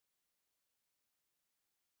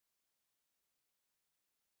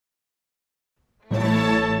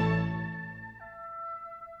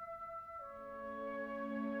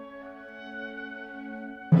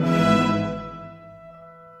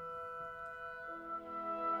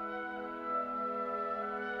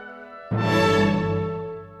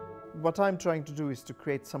What I'm trying to do is to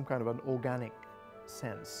create some kind of an organic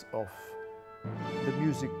sense of the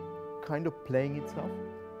music kind of playing itself.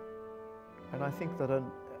 And I think that a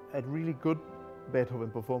really good Beethoven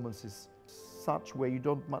performance is such where you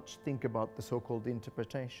don't much think about the so-called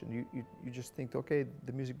interpretation. You just think, okay,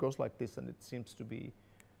 the music goes like this and it seems to be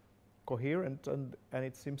coherent and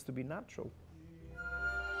it seems to be natural.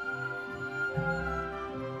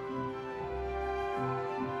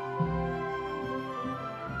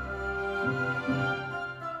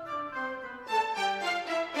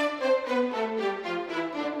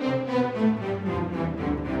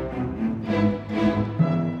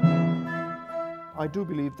 I do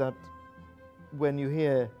believe that when you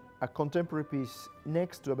hear a contemporary piece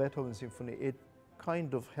next to a Beethoven symphony, it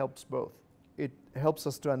kind of helps both. It helps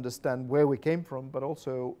us to understand where we came from, but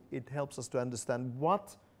also it helps us to understand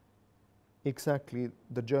what exactly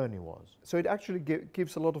the journey was. So it actually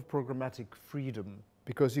gives a lot of programmatic freedom,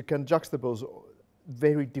 because you can juxtapose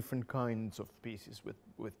very different kinds of pieces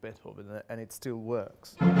with Beethoven and it still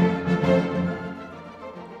works.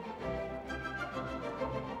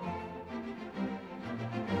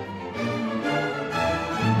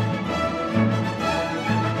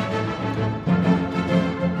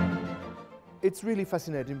 It's really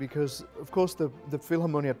fascinating because, of course, the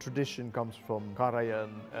Philharmonia tradition comes from Karajan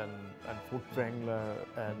and Furtwängler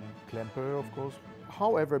and Klemperer, of course.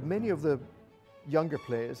 However, many of the younger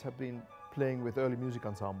players have been playing with early music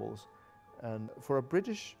ensembles. And for a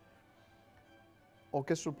British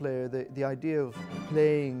orchestral player, the idea of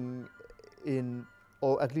playing in,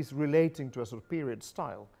 or at least relating to a sort of period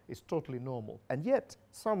style, is totally normal. And yet,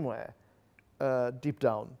 somewhere deep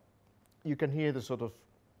down, you can hear the sort of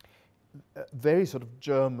very sort of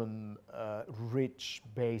German, rich,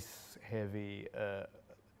 bass-heavy,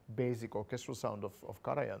 basic orchestral sound of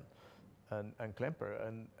Karajan and Klemperer,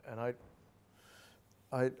 and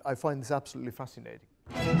I find this absolutely fascinating.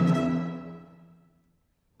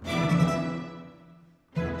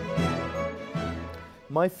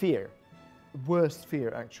 My fear, worst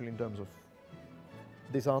fear actually in terms of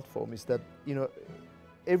this art form, is that, you know,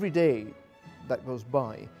 every day that goes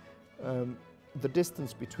by, the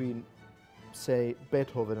distance between, say,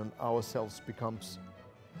 Beethoven and ourselves becomes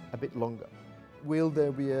a bit longer. Will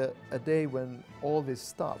there be a day when all this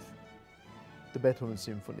stuff, the Beethoven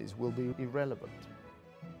symphonies, will be irrelevant?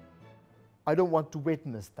 I don't want to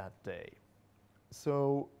witness that day.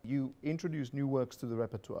 So you introduce new works to the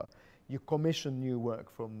repertoire, you commission new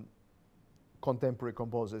work from contemporary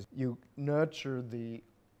composers, you nurture the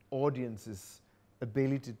audience's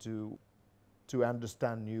ability to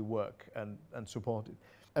understand new work and support it.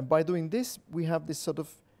 And by doing this, we have this sort of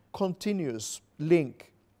continuous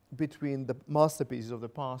link between the masterpieces of the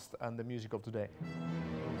past and the music of today.